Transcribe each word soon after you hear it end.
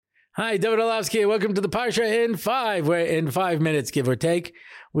Hi, David Orlovsky. Welcome to the Parsha in 5, where in 5 minutes, give or take,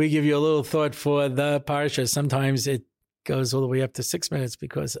 we give you a little thought for the Parsha. Sometimes it goes all the way up to 6 minutes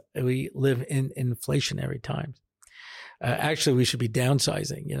because we live in inflationary times. Actually, we should be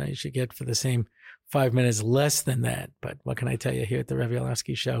downsizing. You should get for the same 5 minutes less than that. But what can I tell you, here at the Rabbi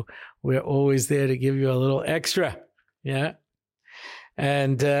Orlovsky Show, we're always there to give you a little extra. Yeah.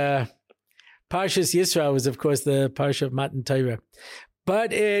 And Parshas Yisro is, of course, the Parsha of Matan Torah.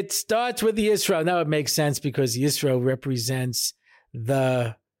 But it starts with Yisro. Now it makes sense because Yisro represents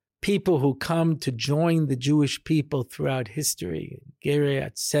the people who come to join the Jewish people throughout history. Gerei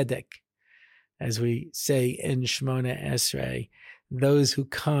Tzedek, as we say in Shemona Esrei, those who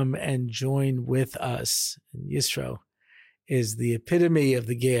come and join with us. And Yisro is the epitome of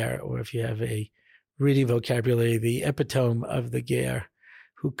the Ger, or if you have a reading vocabulary, the epitome of the Ger,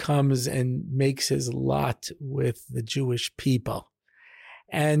 who comes and makes his lot with the Jewish people.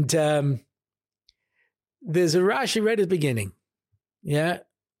 And there's a Rashi right at the beginning. Yeah.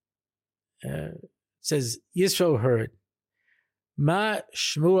 It says, Yisro heard. Ma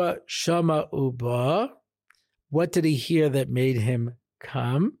shmua shama uba. What did he hear that made him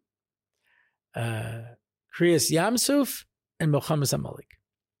come? Kriyas Yamsuf and Mochamas Amalek.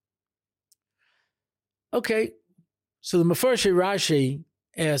 Okay. So the Mefarshei Rashi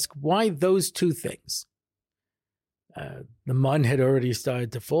ask, why those two things? The mun had already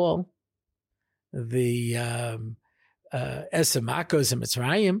started to fall. The Esamakos and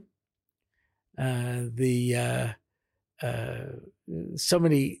Mitzrayim. So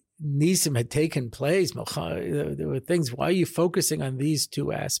many Nisim had taken place. There were things. Why are you focusing on these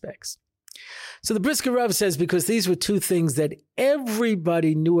two aspects? So the Brisker Rav says, because these were two things that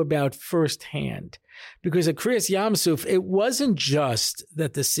everybody knew about firsthand. Because at Kriyas Yamsuf, it wasn't just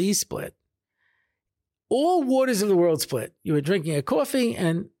that the sea split. All waters of the world split. You were drinking a coffee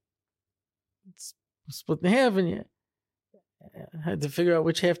and it's split in half, and you had to figure out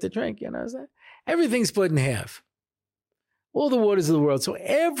which half to drink. Everything split in half. All the waters of the world. So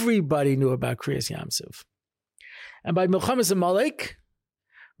everybody knew about Kriyas Yamsuf. And by Mochamas Amalek,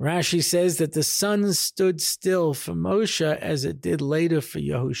 Rashi says that the sun stood still for Moshe as it did later for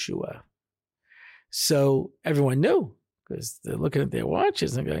Yehoshua. So everyone knew, because they're looking at their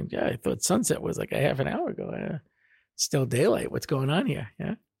watches and going, yeah, I thought sunset was like a half an hour ago. It's still daylight. What's going on here?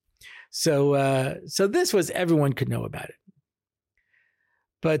 Yeah. So this was, everyone could know about it.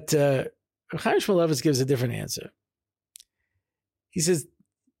 But Chaim Shmulevitz gives a different answer. He says,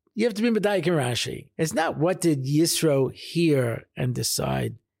 you have to be Medayik in Rashi. It's not what did Yisro hear and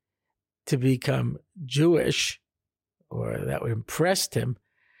decide to become Jewish, or that impressed him.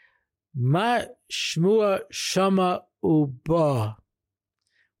 Ma shmua shama uba.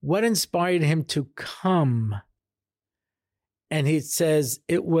 What inspired him to come? And he says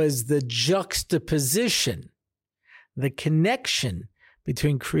it was the juxtaposition, the connection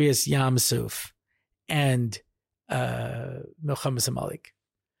between Kriyas Yamsuf and Mochamas Amalek.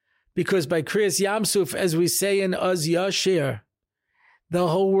 Because by Kriyas Yamsuf, as we say in Oz Yashir, the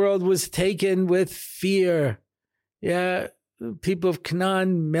whole world was taken with fear. Yeah, people of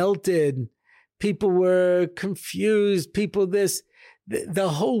Canaan melted. People were confused. People this. The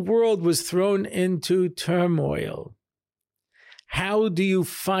whole world was thrown into turmoil. How do you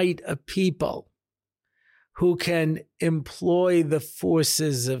fight a people who can employ the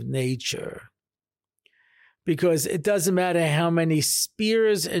forces of nature? Because it doesn't matter how many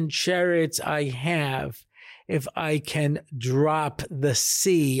spears and chariots I have if I can drop the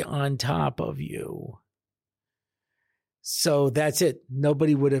sea on top of you. So that's it.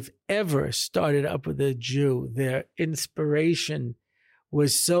 Nobody would have ever started up with a Jew. Their inspiration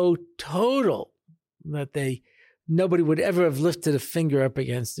was so total that nobody would ever have lifted a finger up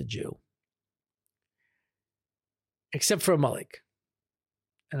against a Jew. Except for Amalek.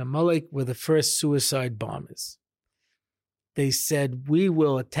 And Amalek were the first suicide bombers. They said, we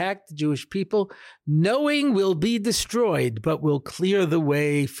will attack the Jewish people, knowing we'll be destroyed, but we'll clear the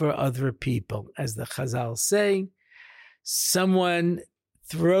way for other people. As the Chazal say, someone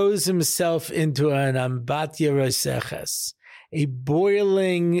throws himself into an ambatya roseches, a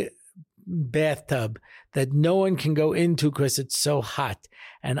boiling bathtub that no one can go into because it's so hot.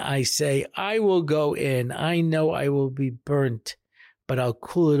 And I say, I will go in. I know I will be burnt, but I'll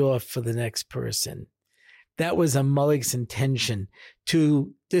cool it off for the next person. That was Amalek's intention,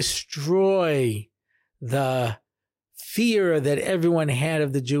 to destroy the fear that everyone had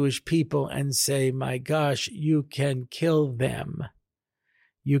of the Jewish people and say, my gosh, you can kill them.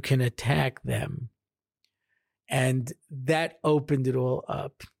 You can attack them. And that opened it all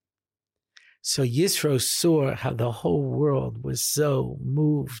up. So Yisro saw how the whole world was so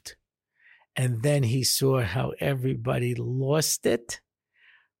moved And then he saw how everybody lost it.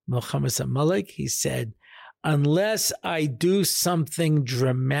 Muhammad Malik, he said, unless I do something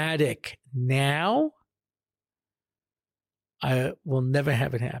dramatic now, I will never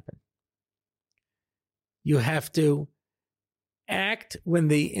have it happen. You have to act when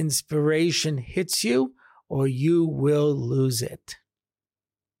the inspiration hits you, or you will lose it.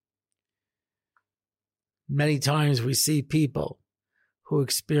 Many times we see people who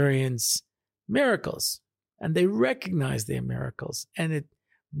experience miracles, and they recognize their miracles, and it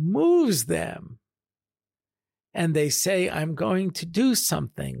moves them. And they say, I'm going to do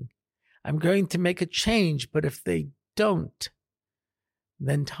something. I'm going to make a change. But if they don't,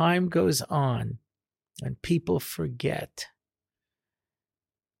 then time goes on and people forget.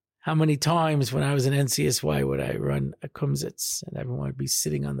 How many times when I was in NCSY would I run a kumsitz and everyone would be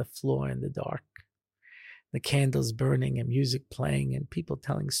sitting on the floor in the dark, the candles burning and music playing and people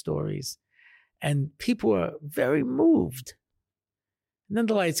telling stories. And people were very moved. And then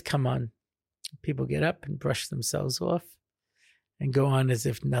the lights come on. People get up and brush themselves off and go on as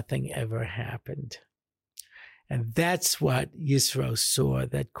if nothing ever happened. And that's what Yisro saw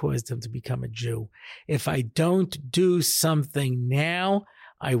that caused him to become a Jew. If I don't do something now,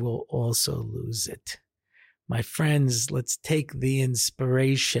 I will also lose it. My friends, let's take the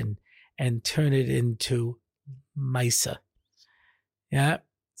inspiration and turn it into Maisa. Yeah,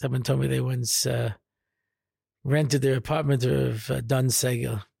 someone told me they once rented their apartment of Don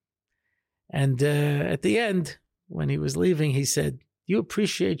Segel. And at the end, when he was leaving, he said, do you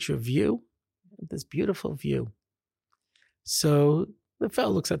appreciate your view? This beautiful view. So the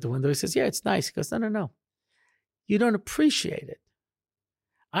fellow looks out the window. He says, yeah, it's nice. He goes, no. You don't appreciate it.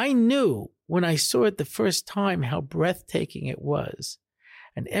 I knew when I saw it the first time how breathtaking it was.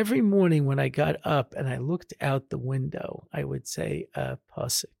 And every morning when I got up and I looked out the window, I would say a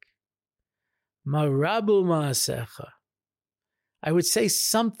pasuk. Marabu ma'asecha. I would say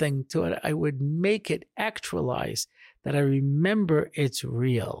something to it. I would make it actualize that I remember it's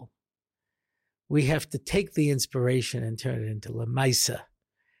real. We have to take the inspiration and turn it into lemaisa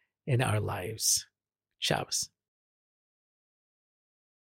in our lives. Shabbos.